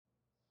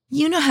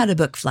You know how to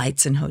book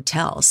flights and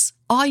hotels.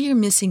 All you're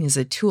missing is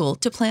a tool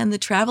to plan the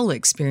travel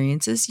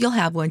experiences you'll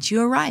have once you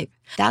arrive.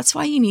 That's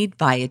why you need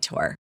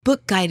Viator.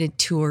 Book guided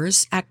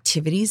tours,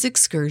 activities,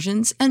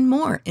 excursions, and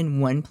more in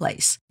one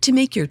place to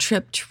make your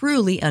trip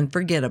truly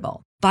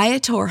unforgettable.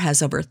 Viator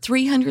has over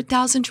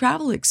 300,000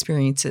 travel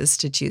experiences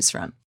to choose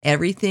from.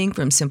 Everything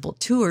from simple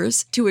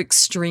tours to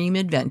extreme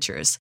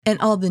adventures and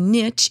all the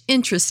niche,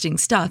 interesting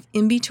stuff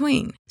in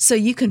between. So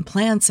you can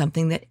plan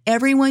something that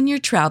everyone you're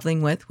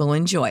traveling with will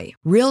enjoy.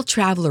 Real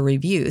traveler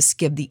reviews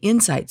give the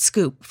inside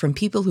scoop from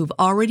people who've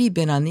already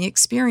been on the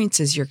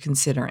experiences you're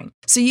considering.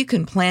 So you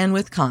can plan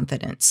with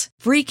confidence.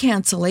 Free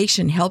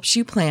cancellation helps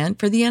you plan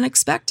for the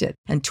unexpected.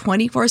 And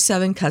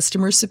 24/7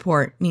 customer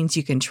support means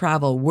you can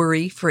travel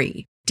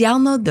worry-free.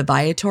 Download the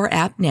Viator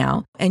app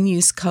now and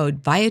use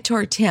code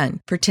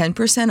Viator10 for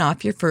 10%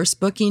 off your first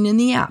booking in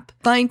the app.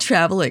 Find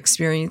travel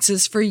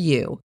experiences for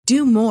you.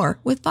 Do more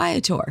with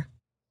Viator.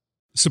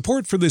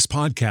 Support for this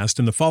podcast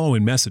and the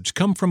following message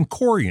come from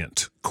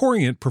Corient.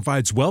 Corient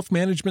provides wealth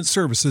management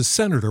services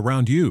centered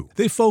around you.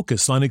 They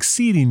focus on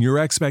exceeding your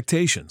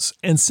expectations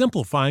and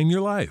simplifying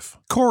your life.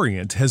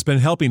 Corient has been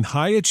helping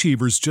high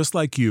achievers just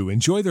like you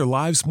enjoy their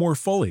lives more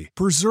fully,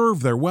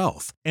 preserve their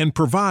wealth, and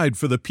provide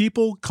for the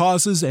people,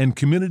 causes, and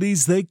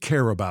communities they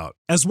care about.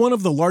 As one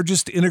of the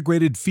largest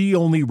integrated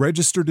fee-only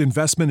registered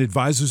investment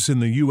advisors in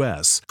the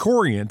U.S.,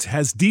 Corient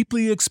has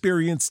deeply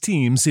experienced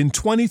teams in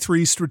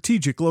 23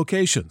 strategic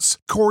locations.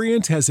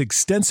 Corient has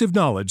extensive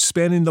knowledge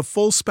spanning the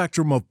full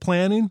spectrum of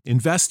planning,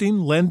 investing,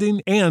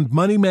 lending, and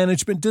money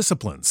management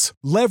disciplines.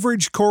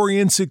 Leverage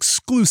Corient's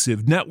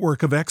exclusive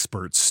network of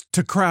experts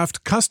to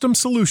craft custom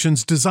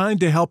solutions designed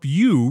to help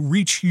you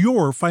reach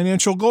your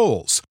financial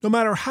goals, no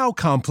matter how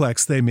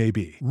complex they may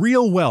be.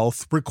 Real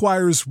wealth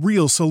requires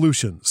real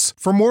solutions.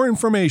 For more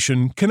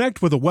information,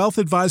 connect with a wealth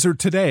advisor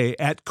today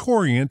at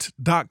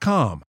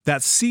Corient.com.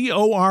 That's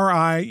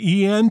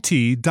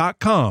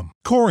Corient.com.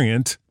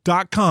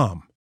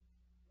 Corient.com.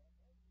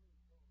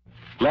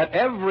 Let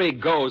every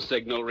go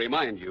signal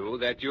remind you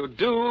that you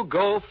do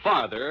go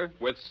farther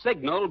with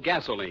Signal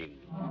gasoline.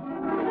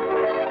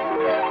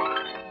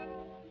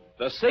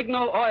 The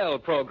Signal Oil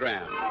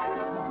Program.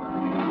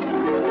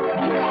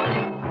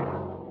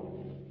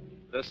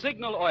 The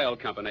Signal Oil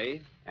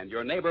Company and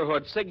your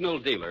neighborhood Signal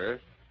dealer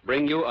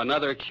bring you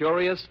another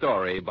curious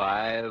story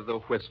by The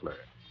Whistler.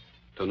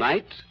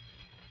 Tonight,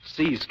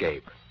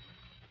 Seascape.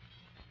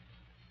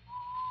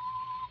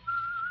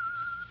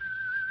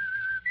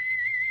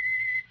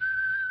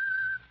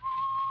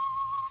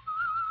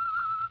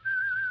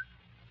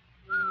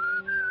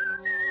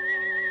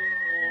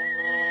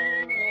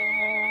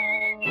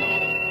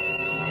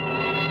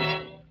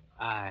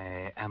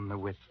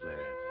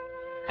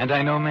 And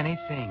I know many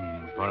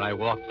things, for I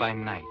walk by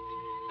night.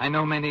 I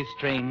know many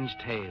strange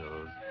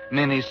tales,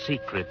 many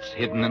secrets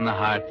hidden in the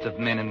hearts of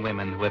men and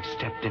women who have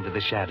stepped into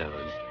the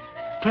shadows.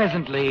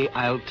 Presently,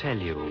 I'll tell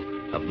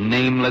you of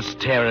nameless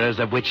terrors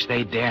of which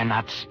they dare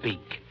not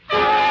speak.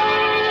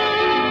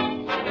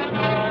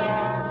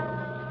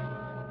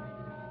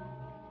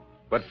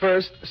 But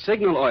first,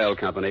 Signal Oil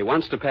Company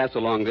wants to pass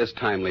along this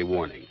timely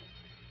warning.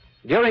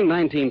 During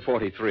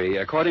 1943,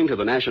 according to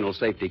the National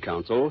Safety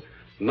Council,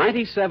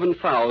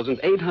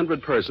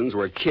 97,800 persons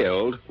were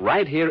killed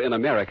right here in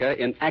America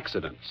in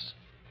accidents.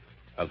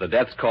 Of the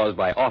deaths caused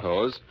by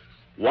autos,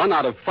 1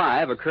 out of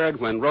 5 occurred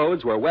when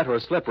roads were wet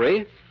or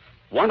slippery,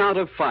 1 out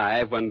of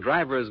 5 when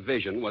drivers'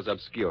 vision was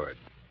obscured.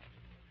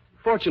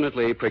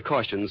 Fortunately,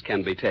 precautions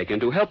can be taken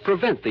to help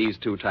prevent these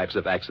two types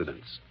of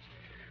accidents.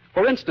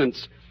 For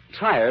instance,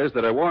 tires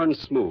that are worn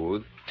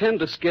smooth tend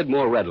to skid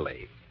more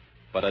readily.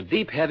 But a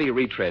deep, heavy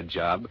retread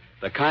job,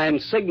 the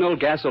kind Signal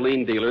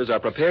gasoline dealers are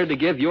prepared to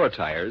give your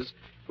tires,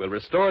 will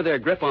restore their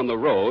grip on the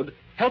road,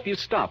 help you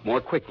stop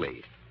more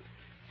quickly.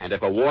 And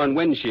if a worn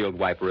windshield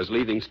wiper is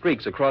leaving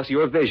streaks across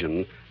your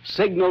vision,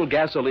 Signal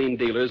gasoline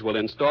dealers will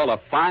install a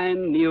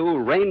fine new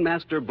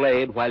Rainmaster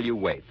blade while you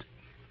wait.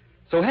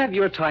 So have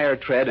your tire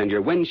tread and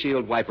your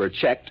windshield wiper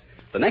checked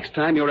the next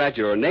time you're at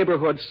your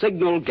neighborhood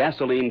Signal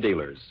gasoline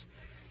dealers.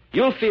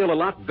 You'll feel a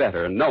lot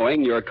better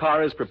knowing your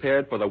car is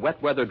prepared for the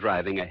wet weather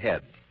driving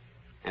ahead.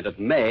 And it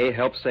may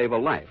help save a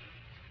life,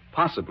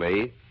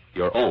 possibly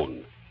your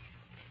own.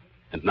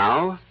 And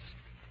now,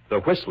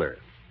 The Whistler.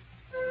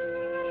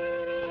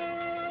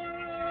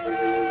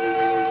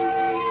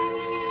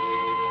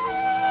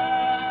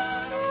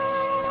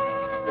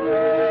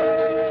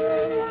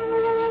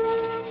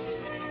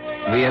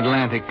 The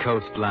Atlantic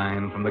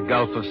coastline from the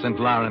Gulf of St.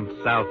 Lawrence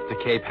south to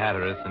Cape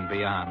Hatteras and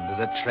beyond is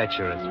a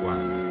treacherous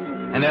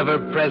one, an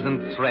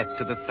ever-present threat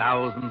to the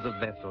thousands of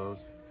vessels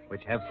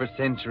which have for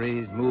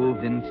centuries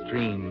moved in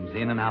streams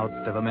in and out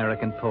of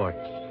American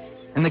ports.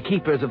 And the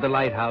keepers of the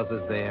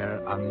lighthouses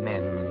there are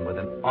men with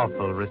an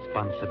awful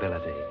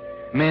responsibility.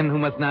 Men who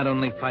must not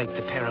only fight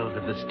the perils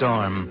of the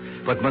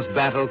storm, but must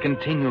battle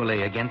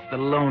continually against the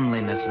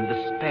loneliness and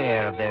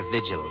despair of their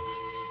vigil.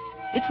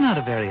 It's not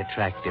a very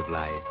attractive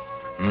life.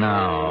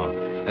 No,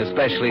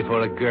 especially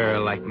for a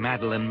girl like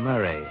Madeline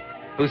Murray,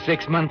 who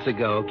 6 months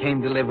ago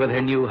came to live with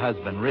her new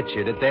husband,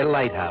 Richard, at their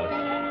lighthouse.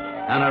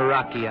 on a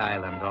rocky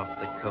island off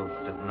the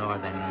coast of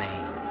northern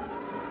Maine.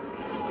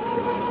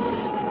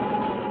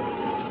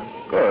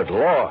 Good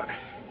Lord.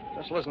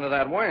 Just listen to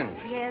that wind.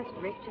 Yes,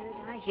 Richard,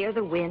 I hear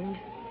the wind.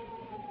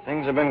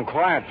 Things have been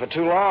quiet for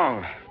too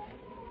long.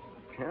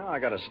 I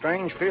got a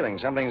strange feeling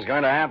something's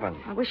going to happen.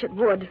 I wish it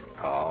would.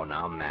 Oh,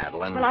 now,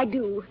 Madeline. Well, I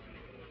do.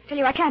 Tell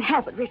you, I can't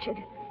help it, Richard.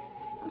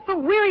 I'm so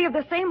weary of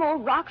the same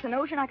old rocks and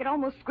ocean I could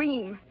almost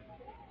scream.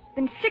 It's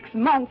been 6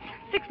 months,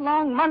 6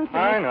 long months.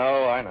 I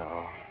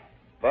know.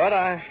 But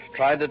I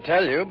tried to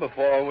tell you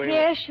before we...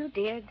 Yes, you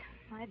did.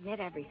 I admit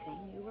everything.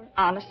 You were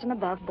honest and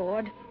above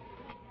board.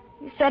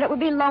 You said it would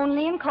be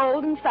lonely and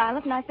cold and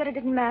silent, and I said it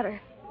didn't matter.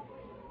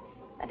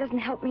 That doesn't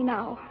help me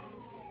now.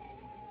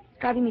 It's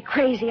driving me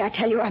crazy, I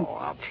tell you. Oh,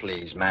 now,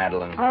 please,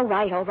 Madeline. All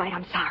right,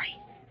 I'm sorry.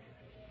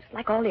 Just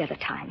like all the other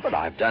times. But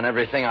I've done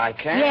everything I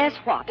can. Yes,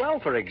 what? Well,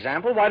 for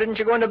example, why didn't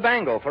you go into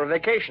Bango for a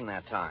vacation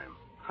that time?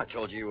 I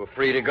told you were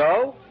free to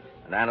go,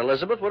 and Aunt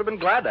Elizabeth would have been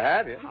glad to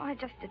have you. Oh, I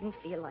just didn't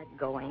feel like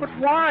going. But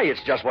why?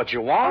 It's just what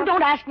you want. Oh,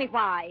 don't ask me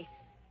why.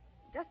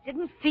 Just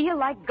didn't feel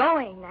like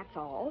going, that's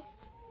all.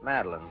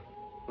 Madeline,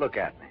 look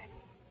at me.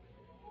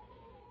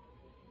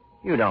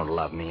 You don't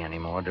love me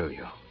anymore, do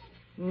you?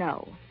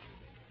 No.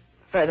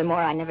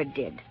 Furthermore, I never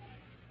did.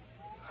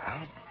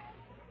 Well,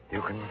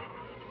 you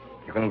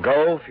can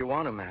go if you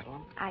want to,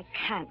 Madeline. I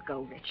can't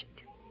go, Richard.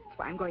 That's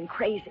why I'm going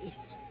crazy.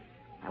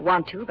 I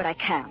want to, but I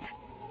can't.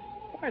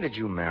 Why did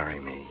you marry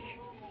me?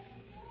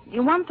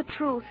 You want the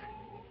truth?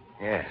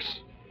 Yes.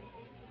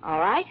 All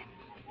right.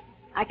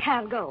 I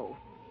can't go.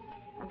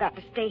 I've got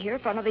to stay here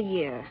for another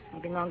year,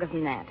 maybe longer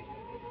than that.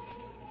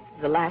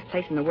 It's the last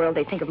place in the world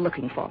they think of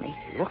looking for me.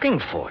 Looking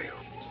for you?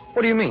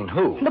 What do you mean?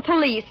 Who? The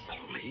police.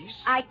 Police?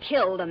 I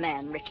killed a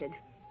man, Richard.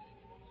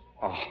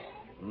 Oh,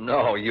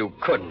 no, you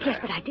couldn't Yes,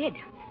 have. but I did.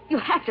 You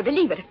have to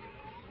believe it.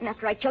 And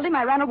after I killed him,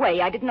 I ran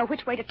away. I didn't know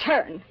which way to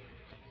turn.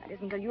 That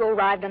isn't until you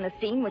arrived on the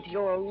scene with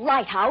your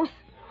lighthouse.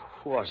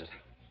 Who was it?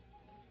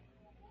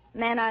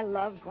 Man I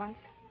loved once.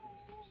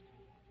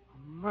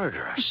 A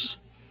murderess.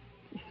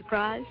 You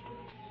surprised?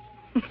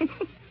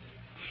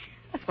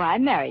 That's why I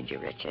married you,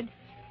 Richard.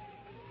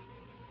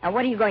 Now,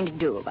 what are you going to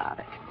do about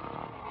it?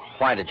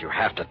 Why did you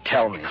have to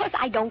tell me? Because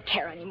I don't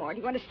care anymore. Do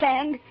you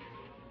understand?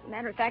 As a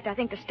matter of fact, I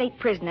think the state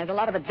prison has a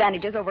lot of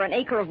advantages over an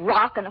acre of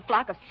rock and a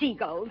flock of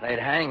seagulls. They'd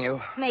hang you.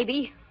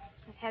 Maybe.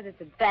 It has its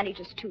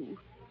advantages, too.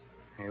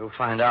 You'll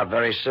find out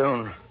very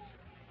soon.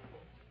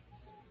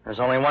 There's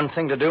only one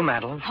thing to do,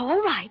 Madeline.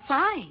 All right,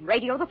 fine.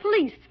 Radio the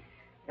police.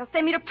 They'll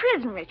send me to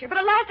prison, Richard, but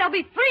at last I'll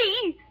be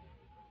free.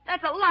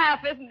 That's a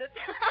laugh, isn't it?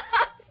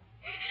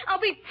 I'll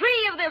be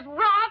free of this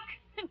rock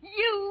and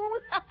you.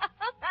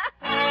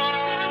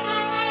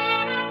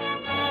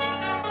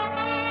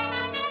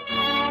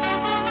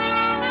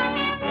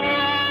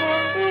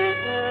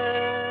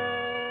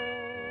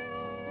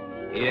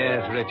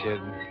 Yes,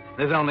 Richard.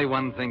 There's only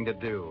one thing to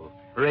do.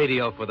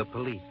 Radio for the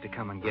police to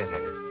come and get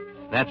her.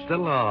 That's the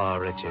law,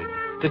 Richard.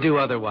 To do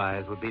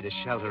otherwise would be to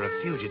shelter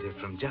a fugitive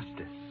from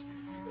justice.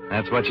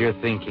 That's what you're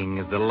thinking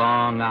as the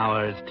long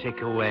hours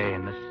tick away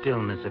in the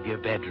stillness of your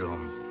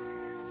bedroom.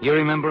 You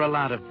remember a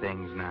lot of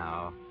things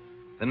now.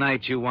 The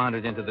night you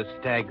wandered into the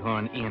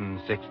Staghorn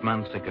Inn 6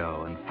 months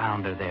ago and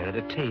found her there at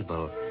a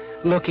table,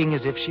 looking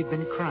as if she'd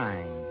been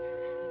crying.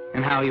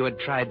 And how you had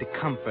tried to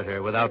comfort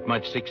her without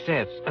much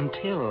success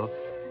until,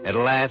 at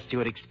last, you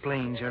had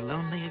explained your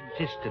lonely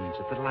existence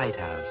at the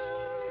lighthouse.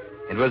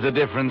 It was a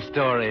different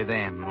story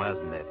then,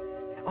 wasn't it?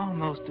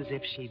 Almost as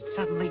if she'd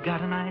suddenly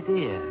got an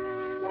idea.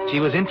 She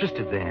was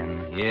interested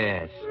then,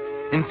 yes.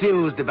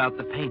 Enthused about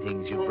the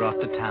paintings you brought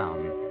to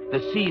town.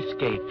 The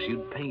seascapes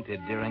you'd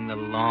painted during the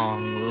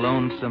long,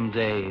 lonesome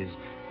days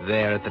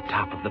there at the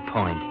top of the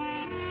point.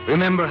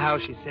 Remember how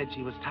she said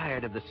she was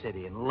tired of the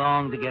city and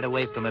longed to get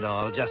away from it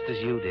all, just as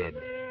you did.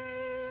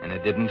 And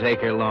it didn't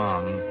take her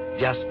long,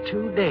 just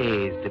 2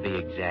 days to be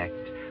exact,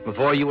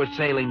 before you were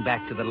sailing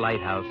back to the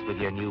lighthouse with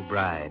your new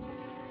bride.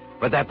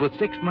 But that was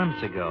 6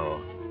 months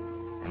ago.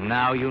 And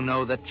now you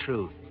know the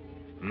truth.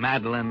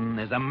 Madeline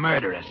is a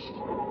murderess.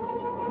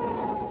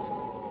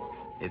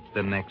 It's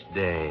the next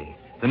day.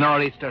 The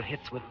nor'easter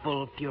hits with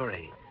full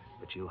fury,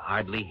 but you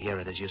hardly hear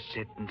it as you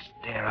sit and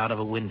stare out of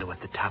a window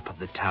at the top of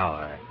the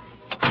tower.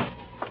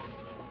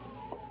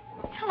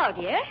 Hello,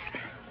 dear.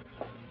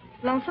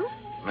 Lonesome?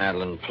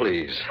 Madeline,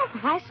 please. Oh,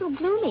 why so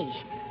gloomy?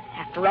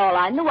 After all,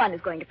 I'm the one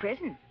who's going to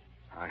prison.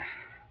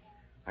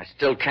 I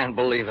still can't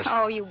believe it.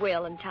 Oh, you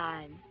will in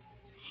time.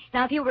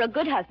 Now, if you were a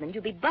good husband,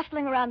 you'd be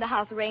bustling around the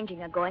house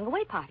arranging a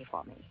going-away party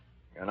for me.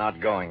 You're not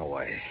going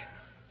away.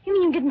 You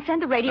mean you didn't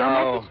send the radio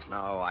message?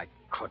 No, I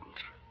couldn't.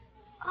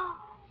 Oh,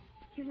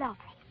 you love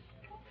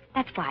me.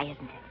 That's why,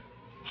 isn't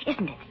it?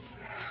 Isn't it?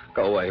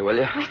 Go away, will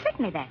you? Well,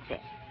 certainly that's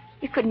it.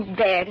 You couldn't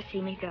bear to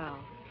see me go.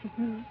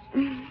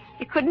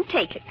 You couldn't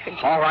take it, could you?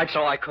 All right,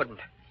 so I couldn't.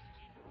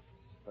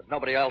 But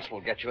nobody else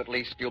will get you. At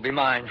least you'll be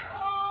mine.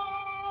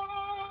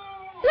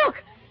 Look!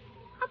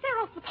 Out there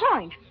off the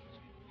point.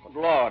 Good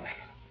Lord.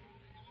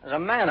 There's a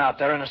man out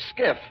there in a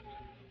skiff.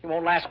 He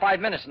won't last 5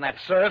 minutes in that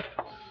surf.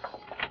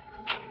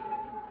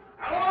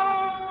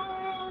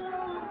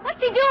 What's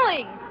What's he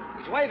doing?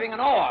 He's waving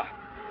an oar.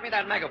 Give me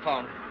that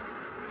megaphone.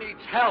 Needs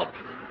help.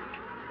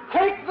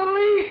 Take the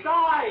lee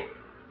side!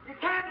 You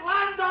can't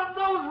land on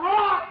those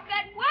rocks!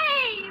 That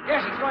wave!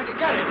 Yes, he's going to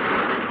get it.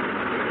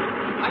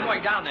 I'm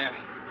going down there.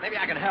 Maybe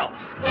I can help.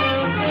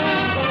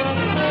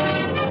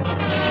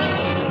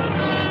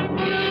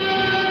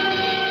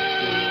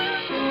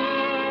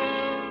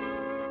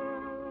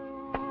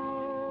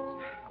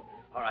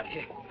 All right,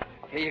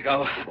 here you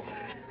go.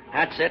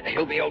 That's it.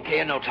 He'll be okay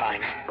in no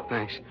time.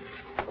 Thanks.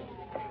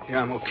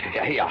 Yeah, I'm okay.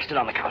 Yeah, here you are. Sit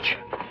on the couch.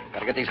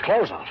 Gotta get these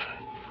clothes off.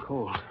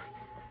 Cold.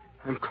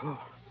 I'm cold.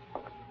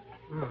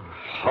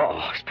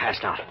 Oh, he's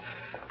passed out.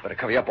 Better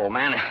cover you up, old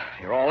man.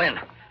 You're all in.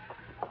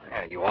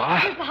 There you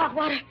are. Where's the hot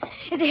water?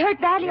 Is he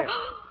hurt badly? Yeah.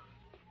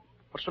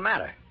 What's the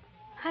matter?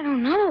 I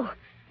don't know.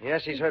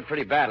 Yes, he's hurt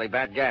pretty badly.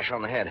 Bad gash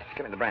on the head.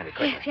 Give me the brandy,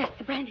 quick. Yes,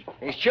 the brandy.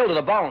 He's chilled to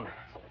the bone.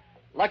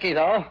 Lucky,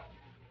 though.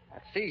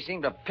 That sea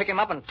seemed to pick him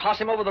up and toss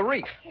him over the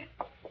reef.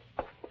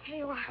 Here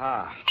you are.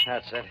 Ah,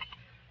 that's it.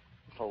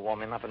 This'll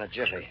warm him up in a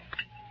jiffy.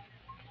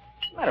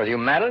 What's the matter with you,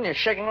 Madeline? You're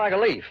shaking like a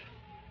leaf.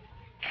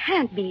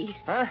 Can't be.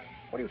 Huh?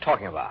 What are you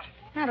talking about?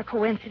 Not a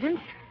coincidence.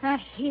 Not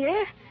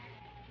here.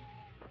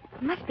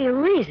 There must be a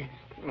reason.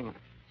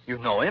 You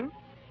know him?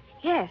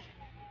 Yes.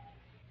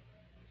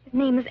 His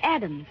name is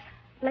Adams.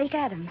 Blake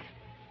Adams.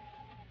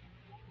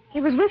 He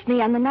was with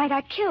me on the night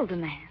I killed the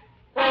man.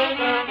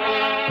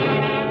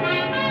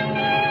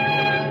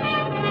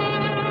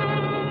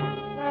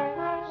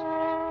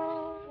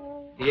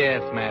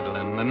 Yes,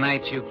 Madeline, the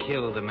night you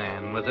killed the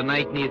man was a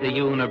night neither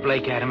you nor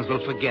Blake Adams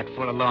will forget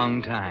for a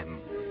long time.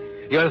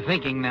 You're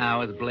thinking now,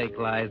 as Blake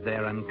lies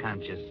there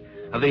unconscious,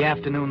 of the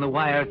afternoon the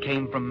wire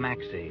came from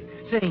Maxie,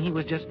 saying he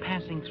was just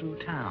passing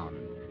through town.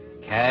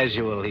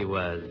 Casual he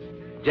was,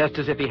 just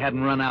as if he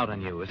hadn't run out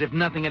on you, as if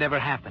nothing had ever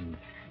happened,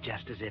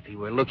 just as if he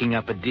were looking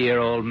up a dear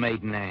old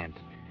maiden aunt.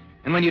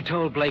 And when you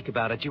told Blake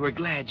about it, you were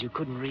glad you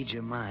couldn't read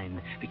your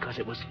mind, because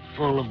it was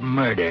full of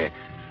murder.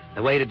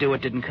 The way to do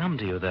it didn't come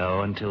to you,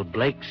 though, until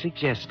Blake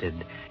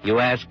suggested you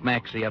ask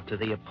Maxie up to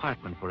the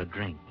apartment for a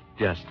drink,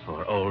 just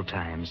for old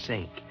time's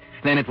sake.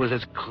 Then it was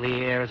as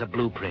clear as a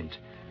blueprint.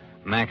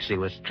 Maxie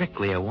was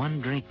strictly a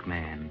one-drink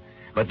man,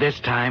 but this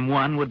time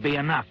one would be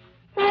enough.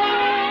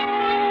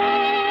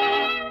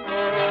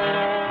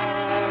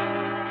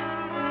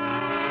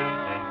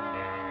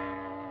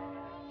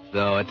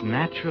 So it's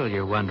natural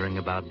you're wondering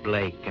about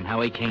Blake and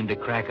how he came to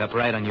crack up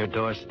right on your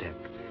doorstep.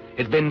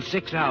 It's been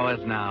 6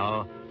 hours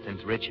now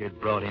since Richard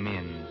brought him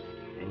in,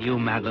 and you,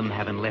 Madeline,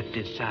 haven't left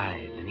his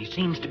side, and he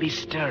seems to be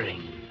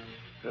stirring.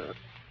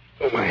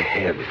 Oh, my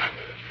head.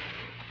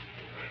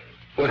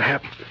 What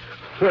happened?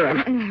 Where am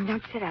I?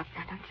 Don't sit up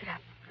now. Don't sit up.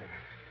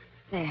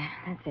 There,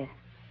 that's it.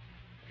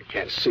 I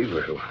can't see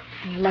very well.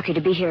 You're lucky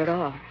to be here at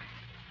all.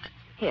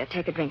 Here,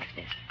 take a drink of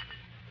this.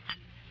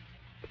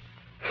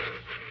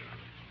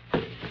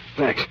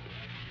 Thanks.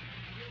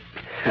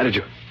 How did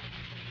you...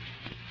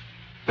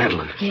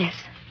 Madeline? Yes.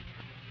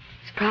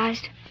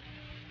 Surprised?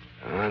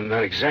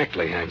 Not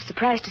exactly. I'm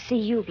Surprised to see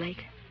you,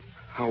 Blake.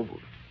 How...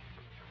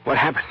 What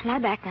happened? Lie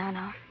back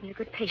now. You're a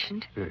good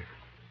patient. Hmm.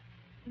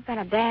 You've got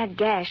a bad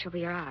gash over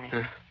your eye.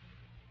 Huh?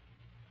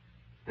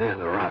 Yeah,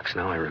 the rocks.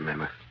 Now I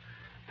remember.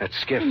 That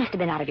skiff. You must have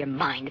been out of your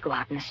mind to go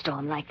out in a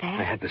storm like that.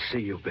 I had to see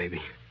you, baby.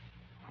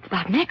 It's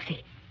about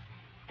Maxie.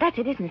 That's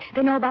it, isn't it?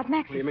 They know about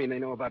Maxie. What do you mean they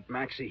know about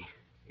Maxie?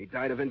 He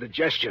died of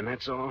indigestion,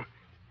 that's all.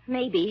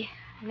 Maybe.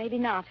 Maybe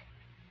not.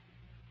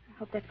 I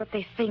hope that's what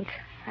they think.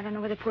 I don't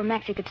know whether poor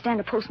Maxie could stand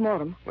a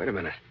post-mortem. Wait a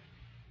minute.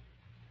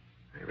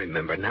 I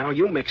remember now.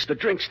 You mixed the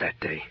drinks that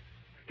day.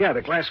 Yeah,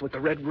 the glass with the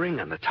red ring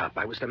on the top.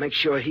 I was to make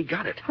sure he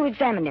got it. Who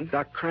examined him?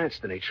 Doc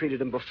Cranston. He treated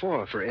him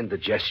before for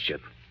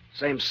indigestion.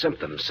 Same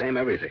symptoms, same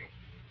everything.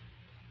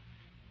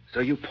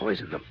 So you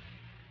poisoned him.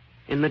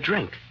 In the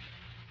drink.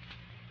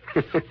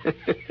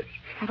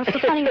 What's so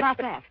funny about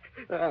that?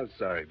 I'm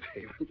sorry,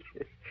 baby.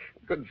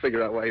 I couldn't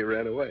figure out why you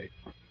ran away.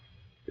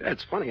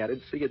 That's funny. I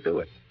didn't see you do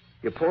it.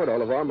 You poured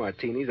all of our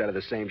martinis out of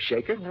the same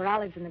shaker. There were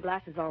olives in the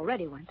glasses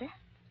already, weren't there?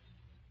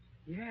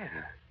 Yeah.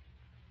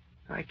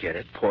 I get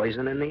it.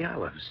 Poison in the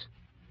olives.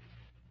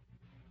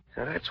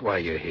 So that's why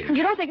you're here.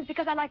 You don't think it's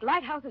because I like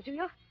lighthouses, do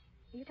you?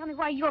 You tell me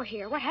why you're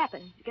here. What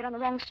happened? You get on the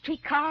wrong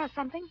streetcar or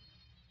something?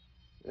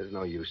 There's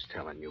no use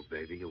telling you,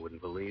 baby. You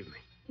wouldn't believe me.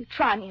 You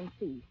try me and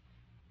see.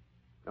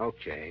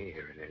 Okay,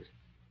 here it is.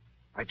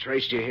 I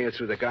traced you here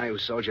through the guy who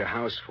sold your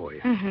house for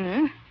you.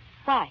 Mm-hmm.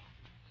 Why?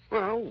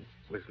 Well,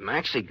 with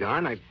Maxie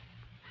gone,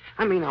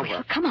 I mean,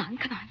 Well, come on.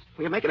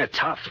 You're making it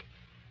tough.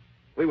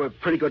 We were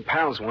pretty good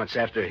pals once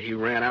after he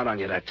ran out on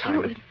you that time.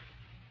 Wait a minute.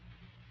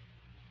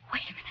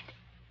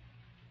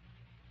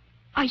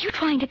 Are you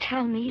trying to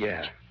tell me?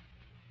 Yeah.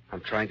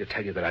 I'm trying to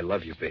tell you that I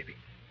love you, baby.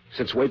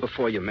 Since way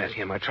before you met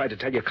him, I tried to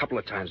tell you a couple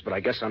of times, but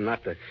I guess I'm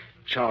not the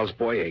Charles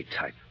Boyer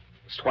type.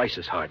 It's twice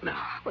as hard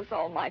now. It was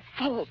all my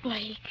fault,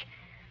 Blake.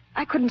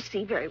 I couldn't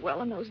see very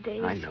well in those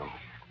days. I know.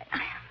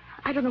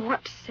 I don't know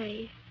what to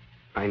say.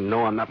 I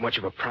know I'm not much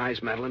of a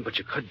prize, Madeline, but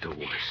you could do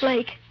worse.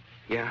 Blake.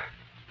 Yeah?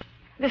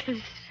 This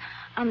is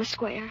on the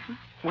square, huh?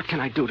 What can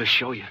I do to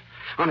show you?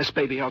 Honest,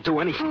 baby, I'll do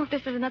anything. Oh, if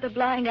this is another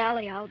blind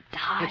alley, I'll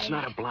die. It's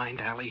not a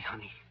blind alley,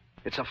 honey.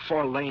 It's a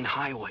 4-lane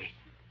highway.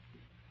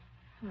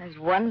 And there's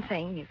one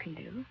thing you can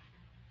do.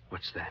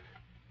 What's that?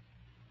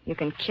 You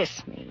can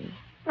kiss me.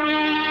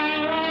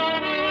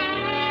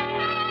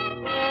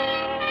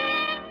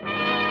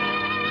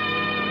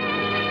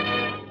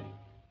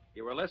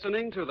 You are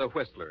listening to The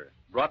Whistler,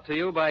 brought to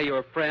you by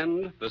your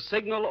friend, the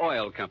Signal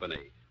Oil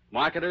Company,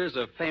 marketers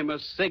of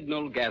famous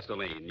Signal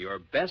gasoline, your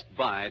best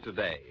buy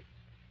today.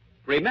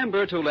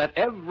 Remember to let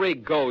every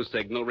go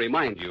signal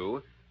remind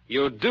you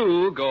you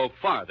do go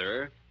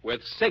farther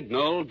with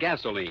Signal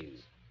gasoline.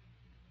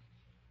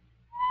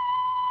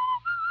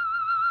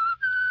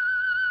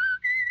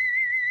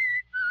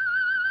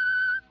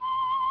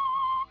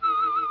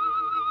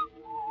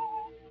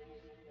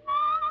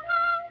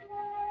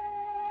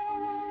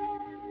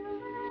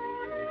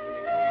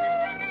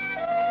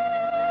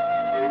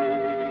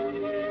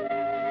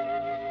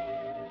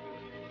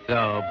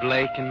 So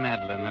Blake and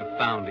Madeline have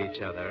found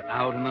each other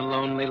out in a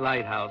lonely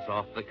lighthouse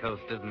off the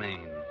coast of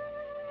Maine.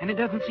 And it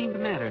doesn't seem to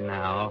matter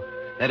now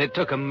that it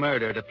took a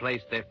murder to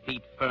place their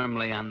feet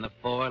firmly on the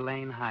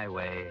 4-lane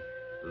highway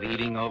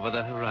leading over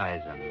the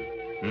horizon.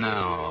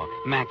 No,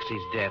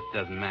 Maxie's death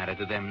doesn't matter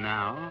to them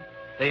now.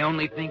 They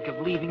only think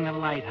of leaving the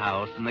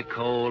lighthouse and the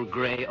cold,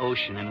 gray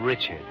ocean and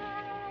Richard.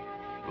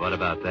 What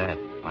about that?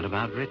 What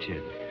about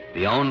Richard?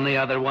 The only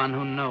other one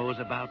who knows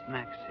about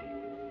Maxie.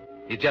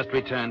 He's just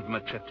returned from a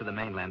trip to the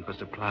mainland for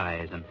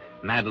supplies, and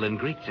Madeline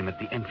greets him at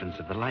the entrance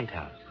of the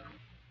lighthouse.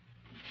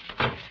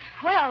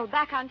 Well,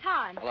 back on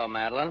time. Hello,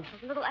 Madeline. I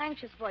was a little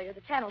anxious for you.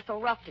 The channel's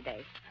so rough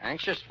today.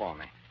 Anxious for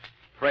me?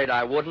 Afraid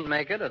I wouldn't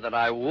make it or that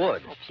I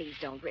would? Oh, please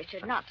don't,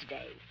 Richard. Not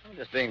today. I'm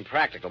just being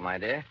practical, my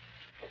dear.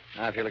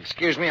 Now, if you'll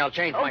excuse me, I'll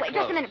change Oh, my wait,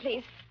 clothes. just a minute,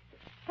 please.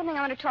 Something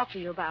I want to talk to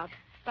you about.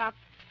 About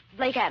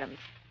Blake Adams.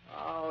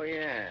 Oh,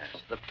 yes,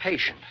 the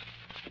patient.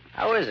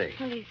 How is he?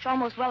 Well, he's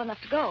almost well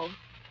enough to go.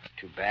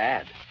 Too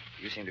bad.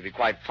 You seem to be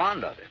quite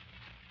fond of him.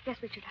 Yes,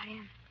 Richard, I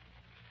am.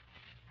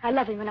 I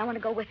love him, and I want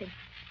to go with him.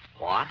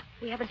 What?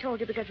 We haven't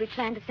told you because we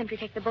planned to simply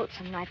take the boat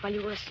some night while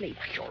you were asleep.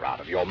 You're out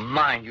of your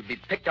mind. You'd be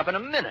picked up in a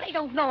minute. They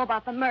don't know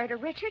about the murder,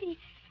 Richard.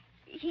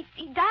 He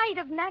died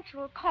of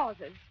natural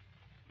causes.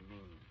 You mean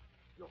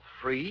you're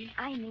free?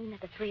 I mean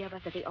that the three of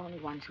us are the only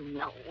ones who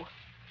know.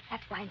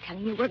 That's why I'm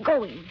telling you we're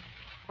going.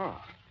 Huh.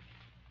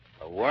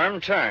 The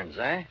worm turns,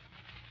 eh?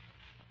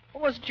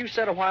 What was it you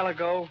said a while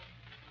ago?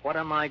 What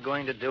am I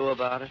going to do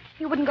about it?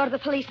 You wouldn't go to the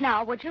police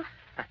now, would you?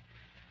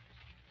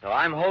 So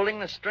I'm holding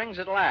the strings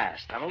at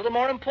last. I'm a little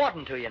more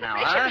important to you now,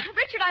 huh?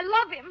 Richard, I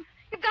love him.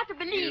 You've got to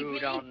believe me. You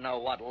don't know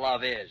what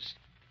love is.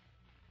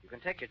 You can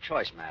take your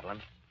choice,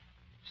 Madeline.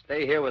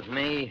 Stay here with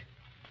me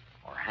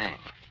or hang.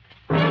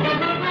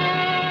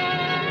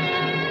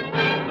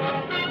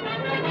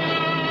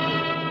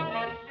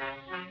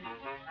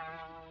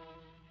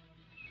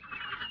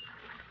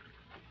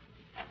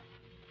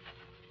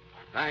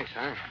 Thanks,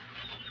 huh?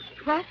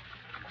 What?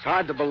 It's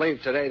hard to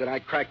believe today that I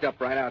cracked up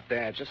right out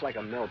there, just like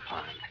a mill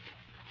pond.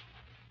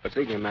 What's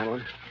eating you,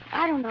 Madeline?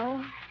 I don't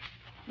know.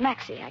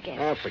 Maxie, I guess.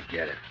 Oh,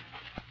 forget it.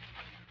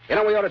 You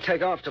know, we ought to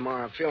take off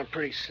tomorrow. I'm feeling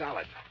pretty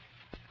solid.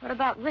 What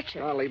about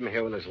Richard? I'll leave him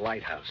here with his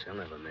lighthouse. He'll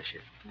never miss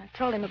you. I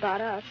told him about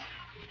us.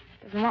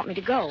 Doesn't want me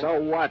to go. So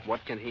what?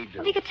 What can he do?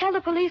 Well, he could tell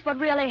the police what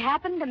really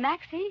happened to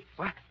Maxie.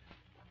 What?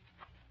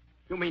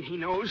 You mean he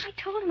knows? I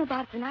told him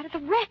about it the night of the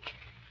wreck.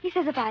 He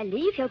says if I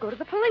leave, he'll go to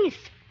the police.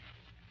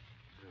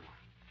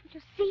 Did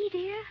you see,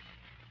 dear?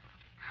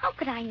 How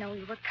could I know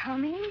you were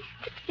coming?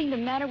 It didn't seem to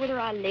matter whether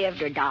I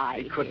lived or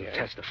died. He couldn't dear.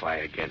 testify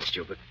against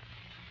you, but...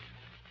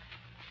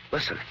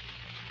 Listen,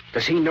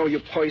 does he know you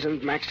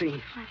poisoned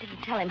Maxie? I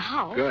didn't tell him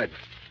how. Good.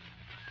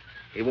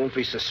 He won't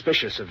be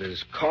suspicious of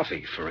his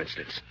coffee, for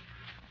instance.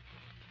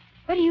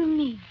 What do you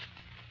mean?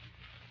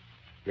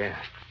 Yeah.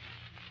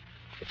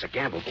 It's a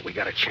gamble, but we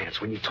got a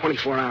chance. We need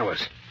 24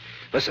 hours.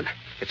 Listen,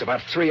 it's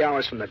about 3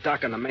 hours from the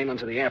dock on the mainland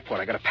to the airport.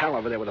 I got a pal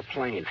over there with a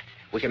plane.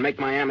 We can make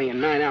Miami in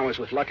 9 hours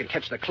with luck and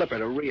catch the Clipper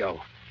to Rio.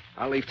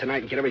 I'll leave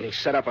tonight and get everything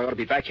set up. I ought to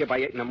be back here by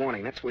 8 in the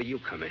morning. That's where you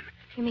come in.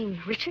 You mean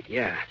Richard?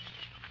 Yeah.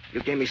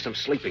 You gave me some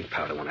sleeping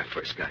powder when I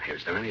first got here.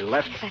 Is there any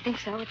left? Yes, I think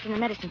so. It's in the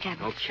medicine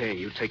cabinet. Okay,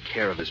 you take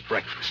care of his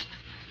breakfast.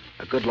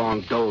 A good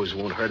long doze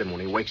won't hurt him. When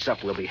he wakes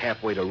up, we'll be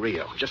halfway to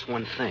Rio. Just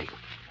one thing.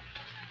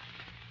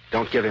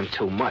 Don't give him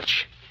too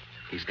much.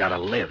 He's got to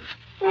live.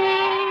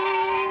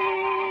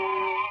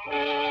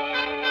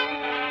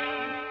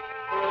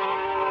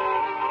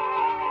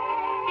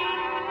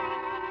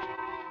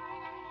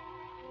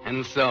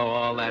 And so,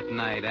 all that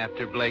night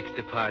after Blake's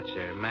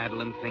departure,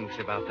 Madeline thinks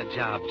about the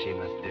job she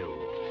must do,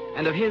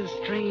 and of his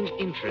strange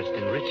interest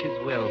in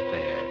Richard's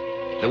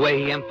welfare, the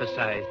way he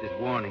emphasized his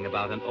warning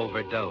about an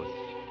overdose.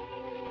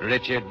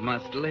 Richard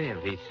must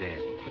live, he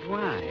said. But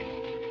why?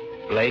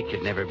 Blake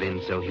had never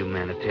been so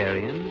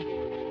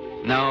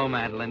humanitarian. No,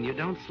 Madeline, you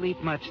don't sleep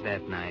much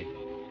that night,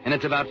 and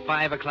it's about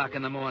 5 o'clock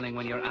in the morning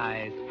when your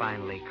eyes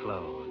finally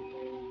close.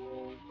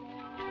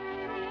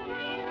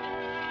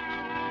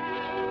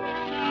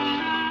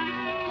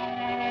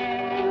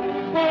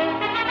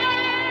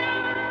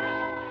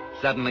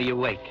 Suddenly you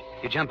wake.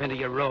 You jump into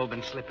your robe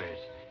and slippers.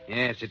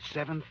 Yes, it's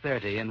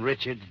 7:30 and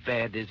Richard's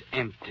bed is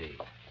empty.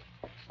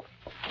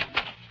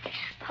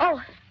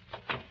 Oh.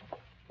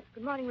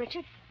 Good morning,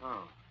 Richard.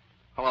 Oh.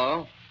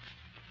 Hello.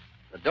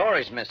 The door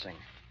is missing,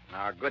 and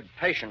our good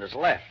patient has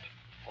left.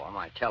 Or am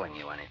I telling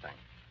you anything?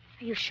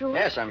 Are you sure?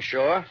 Yes, I'm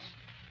sure.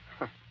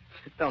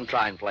 Don't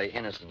try and play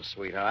innocent,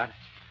 sweetheart.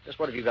 Just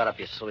what have you got up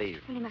your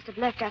sleeve? Well, he must have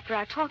left after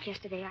our talk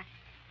yesterday.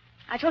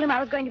 I told him I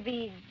was going to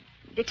be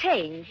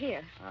detained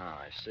here. Oh,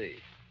 I see.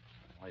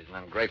 Well, he's an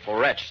ungrateful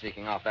wretch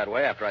sneaking off that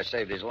way after I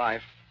saved his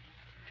life.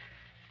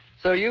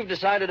 So you've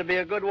decided to be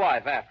a good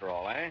wife after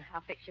all, eh?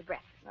 I'll fix your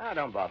breakfast. No,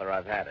 don't bother.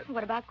 I've had it.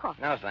 What about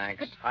coffee? No,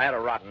 thanks. I had a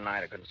rotten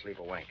night. I couldn't sleep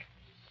a wink.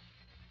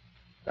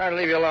 Sorry to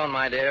leave you alone,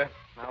 my dear.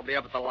 I'll be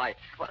up at the light.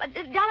 Well,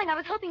 darling, I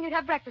was hoping you'd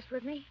have breakfast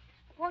with me.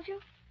 Won't you?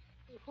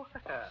 Well,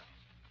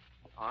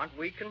 aren't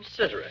we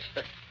considerate?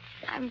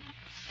 I'm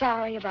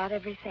sorry about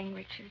everything,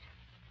 Richard.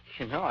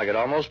 You know, I could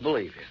almost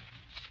believe you.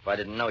 If I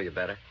didn't know you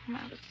better.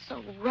 I was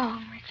so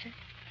wrong, Richard.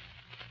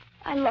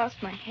 I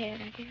lost my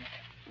head, I guess.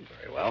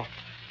 Very well.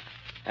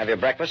 Have your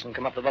breakfast and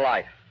come up to the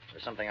light.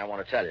 There's something I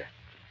want to tell you.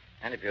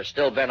 And if you're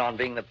still bent on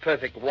being the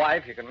perfect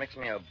wife, you can mix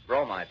me a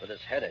bromide for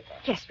this headache.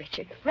 Yes,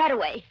 Richard. Right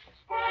away.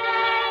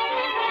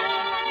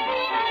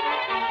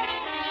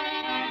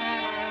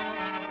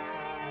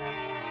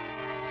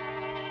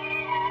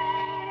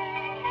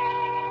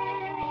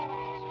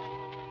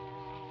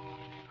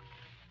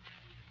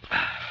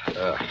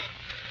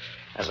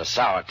 Has a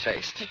sour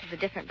taste. This is a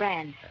different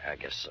brand. I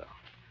guess so.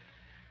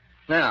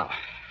 Now,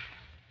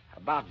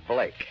 about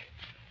Blake.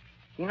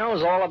 He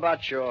knows all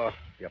about your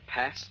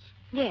past?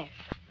 Yes.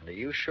 And are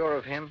you sure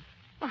of him?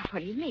 Well, what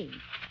do you mean?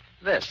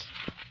 This.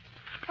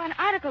 Well, an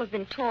article has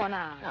been torn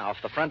out. Yeah, off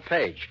the front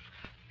page.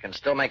 You can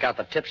still make out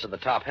the tips of the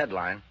top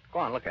headline. Go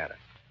on, look at it.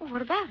 Well,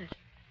 what about it?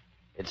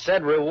 It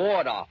said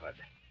reward offered.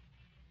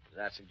 Does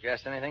that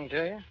suggest anything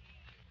to you?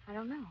 I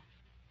don't know.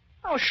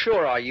 How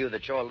sure are you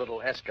that your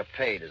little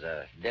escapade is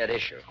a dead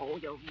issue? Oh,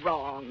 you're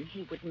wrong.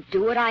 He wouldn't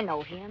do it. I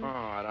know him. Oh,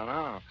 I don't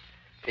know.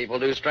 People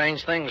do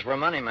strange things for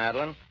money,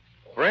 Madeline.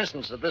 For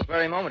instance, at this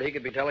very moment, he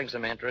could be telling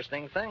some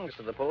interesting things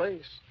to the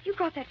police. You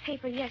brought that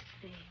paper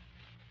yesterday.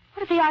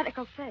 What did the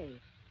article say?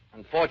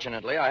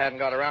 Unfortunately, I hadn't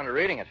got around to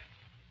reading it.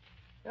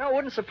 You know, it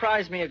wouldn't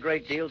surprise me a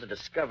great deal to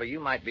discover you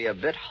might be a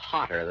bit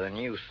hotter than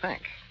you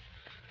think.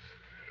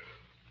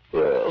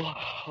 Well,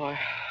 I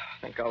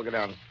think I'll go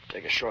down and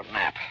take a short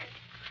nap.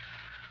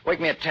 Wake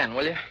me at 10,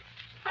 will you?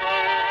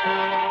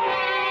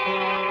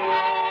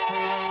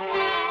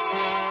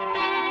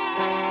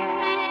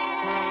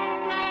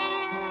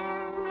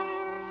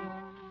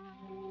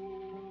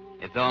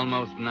 It's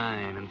almost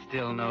 9 and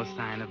still no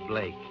sign of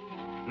Blake.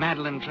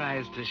 Madeline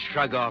tries to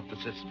shrug off the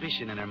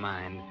suspicion in her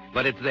mind,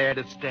 but it's there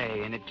to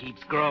stay, and it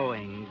keeps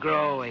growing,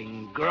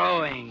 growing,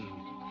 growing.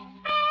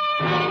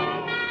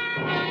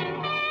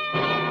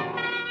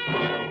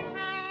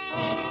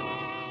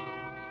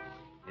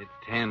 It's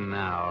 10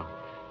 now,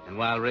 and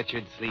while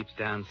Richard sleeps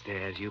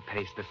downstairs, you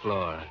pace the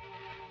floor.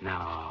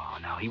 No,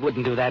 he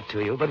wouldn't do that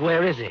to you, but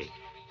where is he?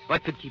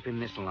 What could keep him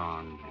this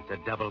long? It's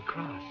a double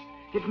cross.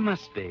 It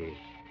must be.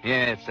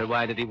 Yes, so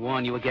why did he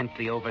warn you against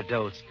the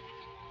overdose?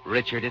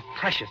 Richard is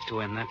precious to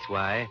him, that's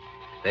why.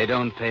 They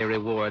don't pay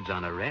rewards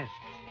on arrests.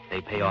 They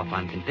pay off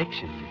on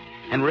conviction.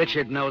 And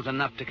Richard knows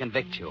enough to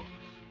convict you.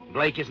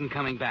 Blake isn't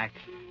coming back.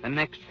 The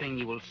next thing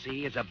you will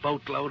see is a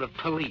boatload of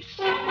police.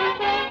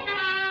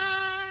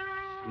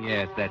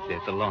 Yes, that's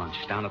it, the launch,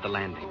 down at the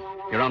landing.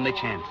 Your only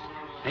chance.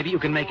 Maybe you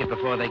can make it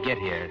before they get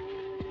here.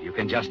 You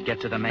can just get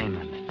to the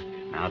mainland.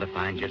 Now to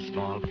find your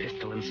small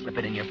pistol and slip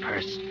it in your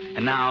purse.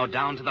 And now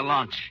down to the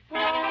launch.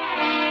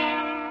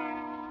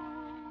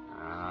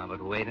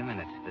 But wait a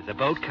minute. There's a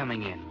boat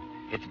coming in.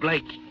 It's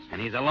Blake,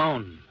 and he's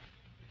alone.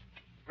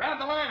 Grab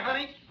the line,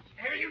 honey.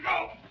 Here you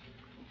go.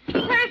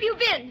 Where have you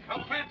been?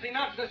 No fancy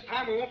knots this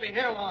time. We won't be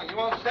here long. You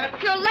all set?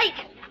 You're late.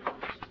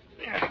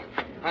 Yeah,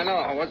 I know.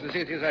 It wasn't as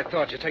easy as I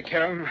thought. You take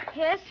care of him?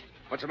 Yes?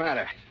 What's the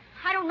matter?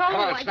 I don't know. Come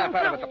on, I snap don't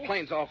out know. of it. The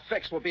plane's all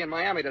fixed. We'll be in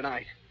Miami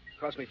tonight.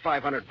 Cost me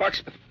 $500,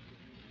 but...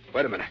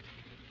 Wait a minute.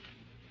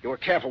 You were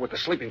careful with the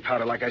sleeping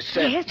powder, like I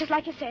said. Yes, just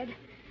like you said.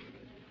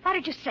 Why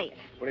did you say it?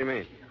 What do you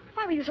mean?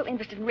 Why were you so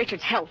interested in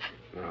Richard's health?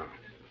 Oh,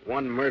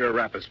 one murder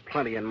rap is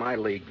plenty in my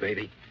league,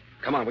 baby.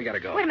 Come on, we gotta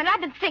go. Wait a minute. I've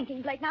been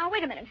thinking, Blake. Now,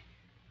 wait a minute.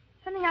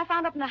 Something I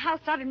found up in the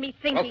house started me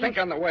thinking. Oh, think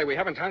on the way. We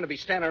haven't time to be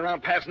standing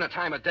around passing the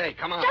time of day.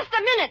 Come on. Just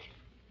a minute.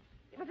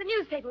 It was a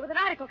newspaper with an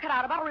article cut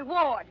out about a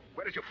reward.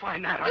 Where did you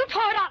find that? You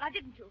tore it out, now,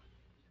 didn't you?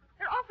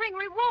 They're offering a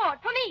reward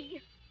for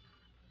me.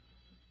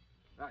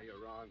 No, you're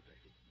wrong,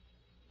 baby.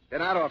 They're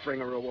not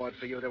offering a reward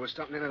for you. There was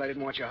something in it I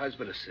didn't want your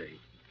husband to see.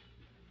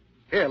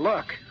 Here,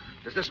 look.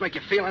 Does this make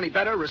you feel any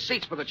better?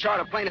 Receipts for the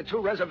charter plane and 2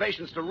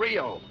 reservations to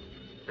Rio.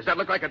 Does that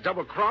look like a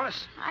double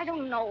cross? I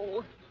don't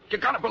know. You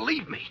gotta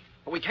believe me.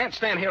 But we can't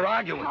stand here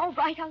arguing. All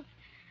right,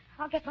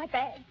 I'll get my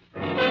bag.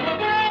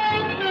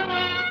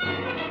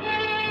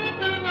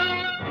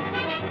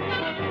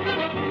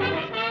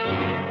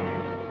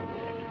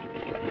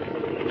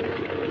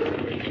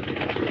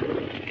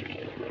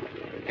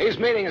 He's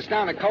meeting us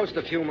down the coast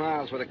a few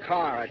miles with a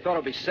car. I thought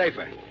it'd be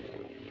safer.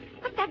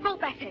 What's that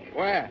boat back there?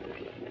 Where?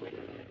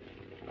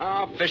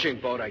 Oh, fishing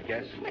boat, I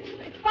guess.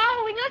 It's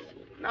following us?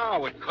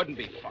 No, it couldn't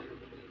be fun.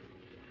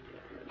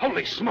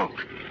 Holy smoke.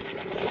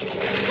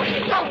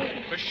 Where's it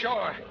going? For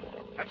sure.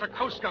 That's a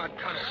Coast Guard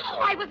cutter. Oh,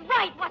 I was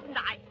right, wasn't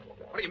I?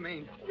 What do you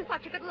mean? You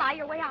thought you could lie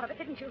your way out of it,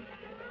 didn't you?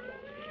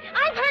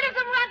 I've heard of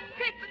some rough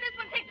tricks, but this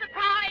one takes the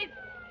prize.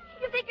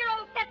 You think you're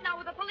all set now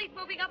with the police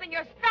moving up and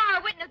your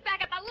star witness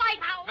back at the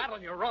lighthouse?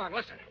 Madeline, you're wrong.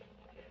 Listen.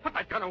 Put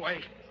that gun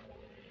away.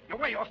 You're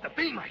way off the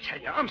beam, I tell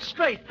you. I'm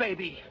straight,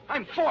 baby.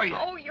 I'm for you.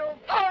 Oh, you're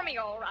for me,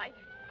 all right.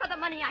 For the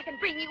money I can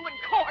bring you in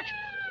court.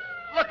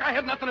 Look, I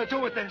had nothing to do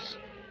with this.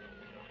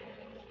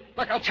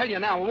 Look, I'll tell you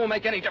now. It won't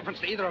make any difference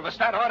to either of us.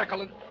 That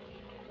article...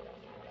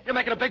 You're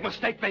making a big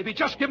mistake, baby.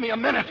 Just give me a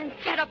minute. And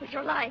shut up with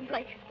your lying,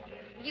 Blake.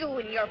 You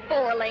and your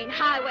 4-lane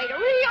highway to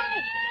Rio.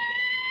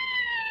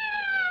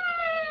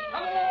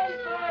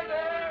 Hello,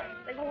 there.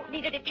 They won't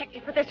need a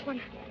detective for this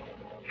one.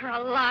 You're a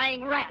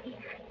lying rat.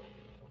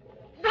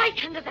 Right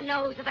under the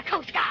nose of the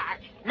Coast Guard.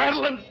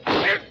 Madeline.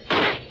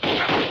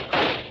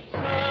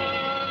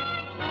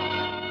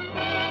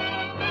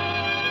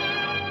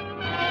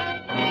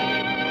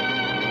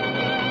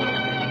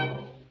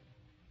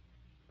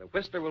 The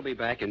Whistler will be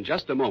back in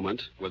just a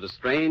moment with a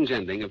strange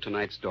ending of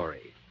tonight's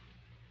story.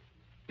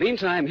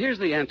 Meantime, here's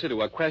the answer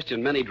to a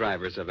question many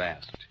drivers have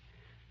asked.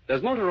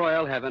 Does motor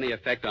oil have any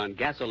effect on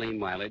gasoline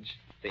mileage?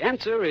 The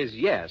answer is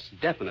yes,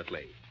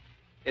 definitely.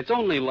 It's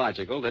only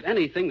logical that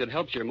anything that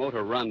helps your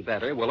motor run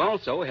better will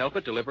also help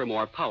it deliver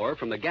more power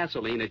from the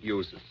gasoline it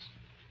uses.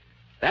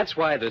 That's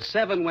why the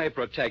 7-way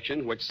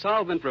protection which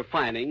Solvent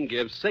Refining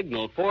gives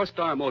Signal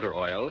 4-Star Motor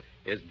Oil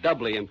is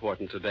doubly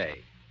important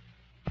today.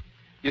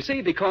 You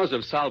see, because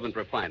of Solvent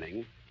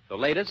Refining, the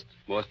latest,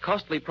 most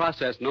costly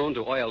process known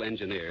to oil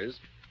engineers,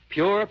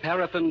 pure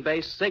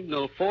paraffin-based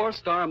Signal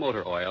 4-Star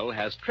Motor Oil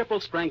has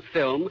triple-strength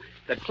film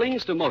that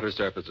clings to motor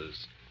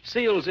surfaces,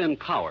 seals in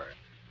power,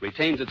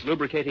 retains its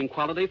lubricating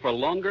quality for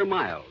longer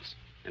miles,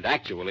 and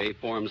actually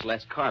forms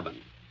less carbon.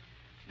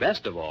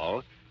 Best of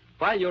all,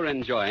 while you're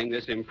enjoying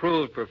this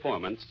improved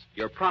performance,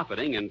 you're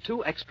profiting in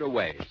 2 extra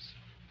ways.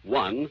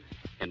 1,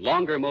 in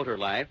longer motor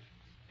life,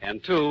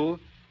 and 2,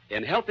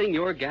 in helping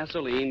your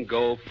gasoline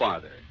go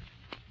farther.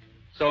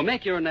 So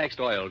make your next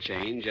oil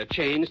change a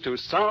change to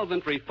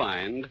Solvent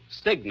Refined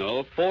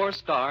Signal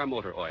 4-Star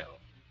Motor Oil.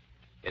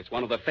 It's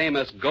one of the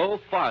famous Go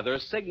Farther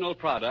Signal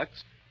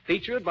products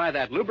featured by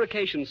that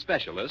lubrication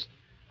specialist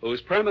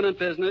whose permanent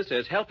business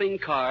is helping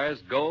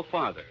cars go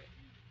farther.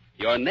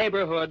 Your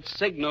neighborhood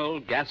Signal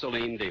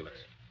gasoline dealer.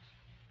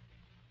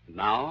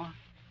 Now,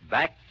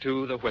 back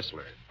to the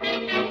Whistler.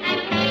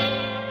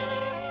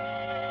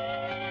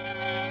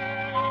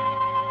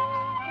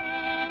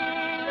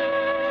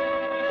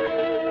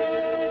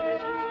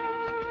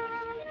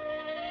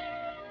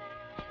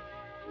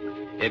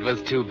 It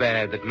was too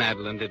bad that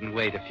Madeline didn't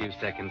wait a few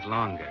seconds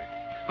longer,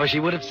 or she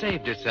would have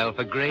saved herself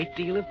a great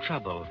deal of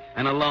trouble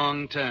and a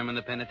long term in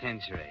the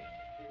penitentiary.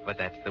 But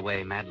that's the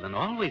way Madeline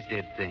always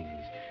did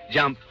things.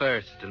 Jump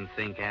first and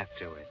think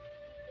afterward.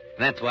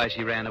 That's why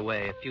she ran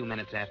away a few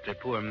minutes after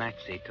poor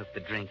Maxie took the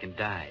drink and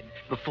died,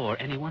 before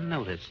anyone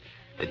noticed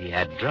that he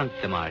had drunk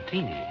the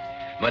martini,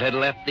 but had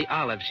left the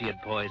olive she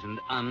had poisoned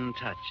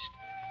untouched.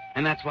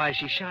 And that's why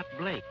she shot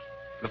Blake,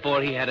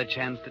 before he had a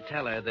chance to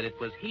tell her that it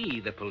was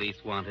he the police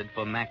wanted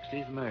for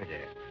Maxie's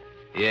murder.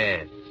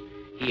 Yes,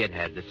 he had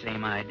had the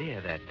same idea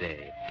that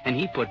day, and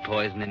he put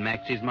poison in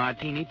Maxie's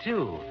martini,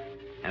 too.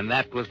 And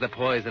that was the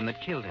poison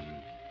that killed him,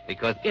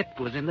 because it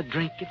was in the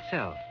drink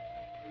itself.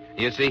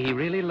 You see, he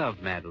really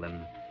loved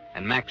Madeline,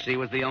 and Maxie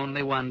was the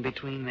only one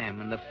between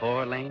them and the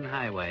 4-lane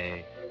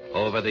highway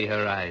over the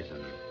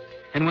horizon.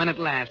 And when at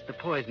last the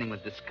poisoning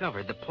was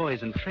discovered, the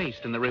poison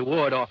traced, and the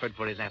reward offered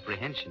for his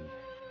apprehension,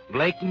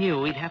 Blake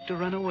knew he'd have to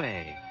run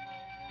away.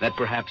 That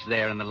perhaps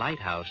there in the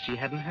lighthouse she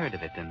hadn't heard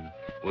of it and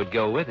would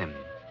go with him.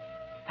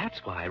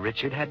 That's why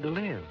Richard had to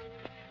live.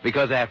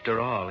 Because after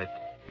all,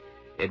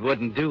 it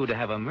wouldn't do to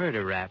have a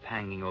murder rap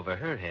hanging over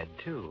her head,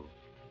 too.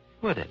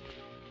 Would it?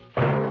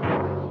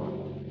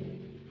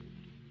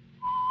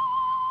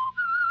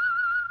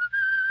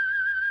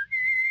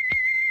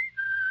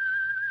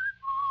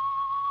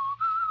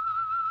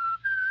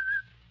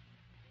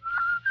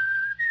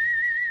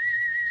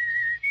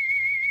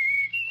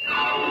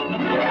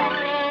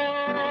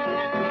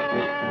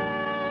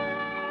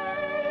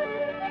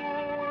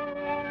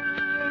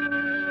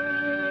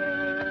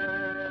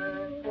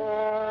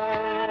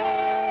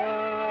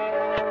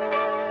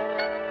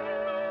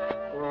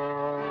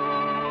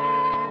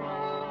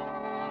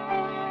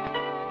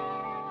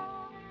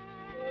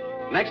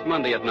 Next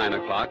Monday at 9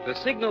 o'clock, the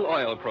Signal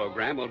Oil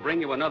program will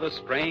bring you another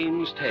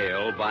strange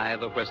tale by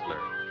the Whistler.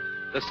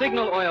 The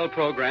Signal Oil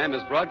program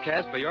is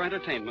broadcast for your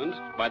entertainment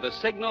by the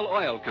Signal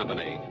Oil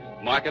Company,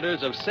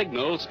 marketers of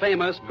Signal's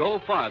famous Go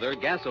Farther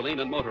gasoline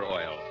and motor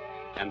oil,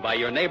 and by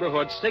your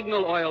neighborhood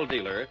Signal Oil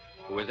dealer,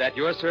 who is at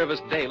your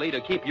service daily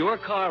to keep your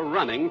car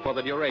running for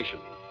the duration.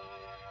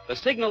 The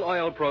Signal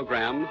Oil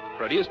program,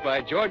 produced by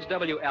George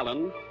W.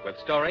 Allen, with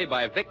story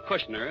by Vic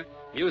Kushner,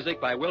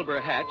 music by Wilbur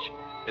Hatch,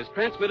 is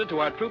transmitted to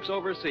our troops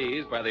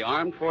overseas by the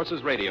Armed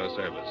Forces Radio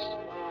Service.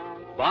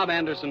 Bob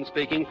Anderson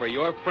speaking for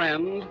your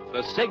friend,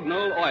 the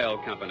Signal Oil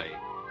Company,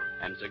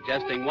 and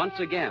suggesting once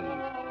again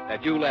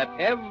that you let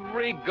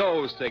every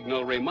go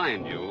signal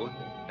remind you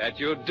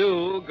that you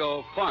do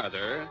go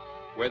farther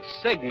with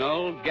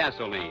Signal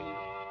gasoline.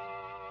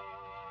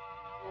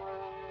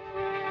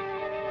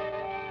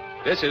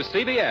 This is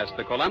CBS,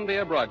 the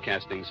Columbia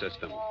Broadcasting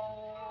System.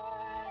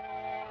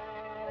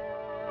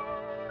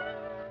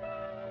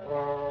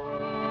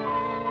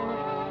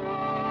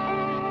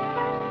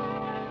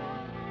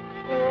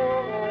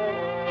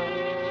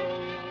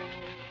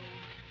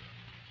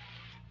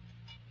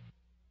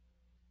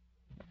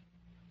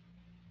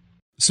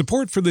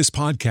 Support for this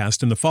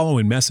podcast and the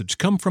following message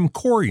come from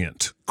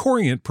Corient.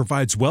 Corient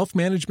provides wealth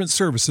management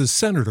services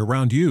centered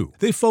around you.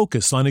 They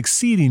focus on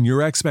exceeding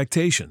your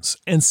expectations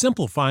and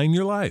simplifying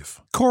your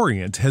life.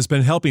 Corient has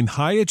been helping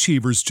high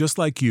achievers just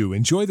like you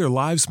enjoy their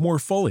lives more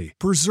fully,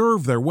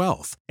 preserve their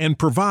wealth, and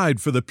provide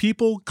for the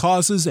people,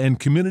 causes, and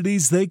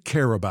communities they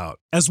care about.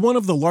 As one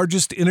of the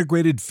largest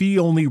integrated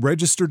fee-only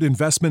registered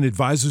investment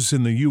advisors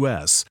in the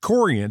U.S.,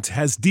 Corient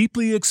has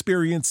deeply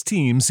experienced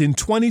teams in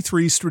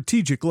 23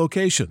 strategic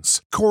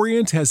locations.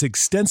 Corient has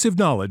extensive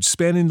knowledge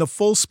spanning the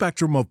full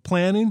spectrum of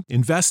planning,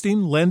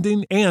 investing,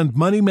 lending, and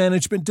money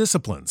management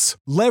disciplines.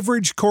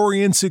 Leverage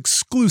Corient's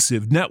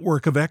exclusive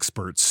network of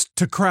experts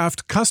to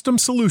craft custom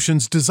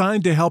solutions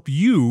designed to help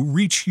you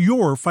reach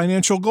your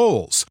financial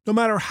goals, no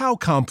matter how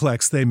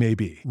complex they may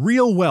be.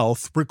 Real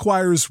wealth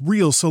requires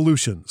real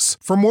solutions.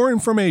 For more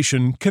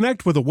information,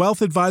 connect with a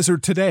wealth advisor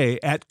today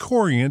at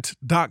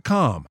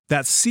Corient.com.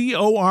 That's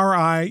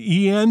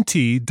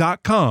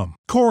Corient.com.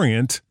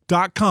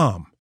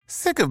 Corient.com.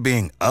 Sick of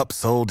being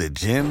upsold at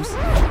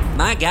gyms?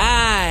 My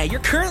guy, you're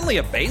currently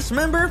a base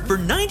member? For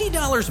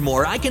 $90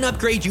 more, I can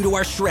upgrade you to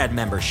our Shred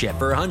membership.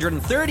 For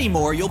 $130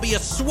 more, you'll be a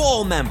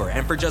Swole member.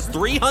 And for just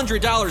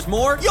 $300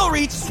 more, you'll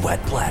reach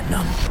Sweat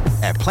Platinum.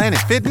 At Planet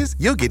Fitness,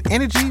 you'll get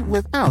energy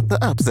without the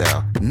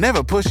upsell.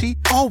 Never pushy,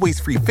 always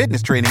free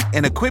fitness training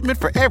and equipment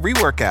for every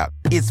workout.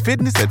 It's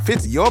fitness that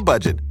fits your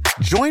budget.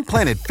 Join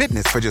Planet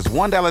Fitness for just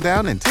 $1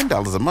 down and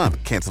 $10 a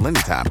month. Cancel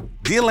anytime.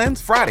 Deal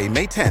ends Friday,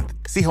 May 10th.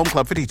 See Home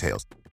Club for details.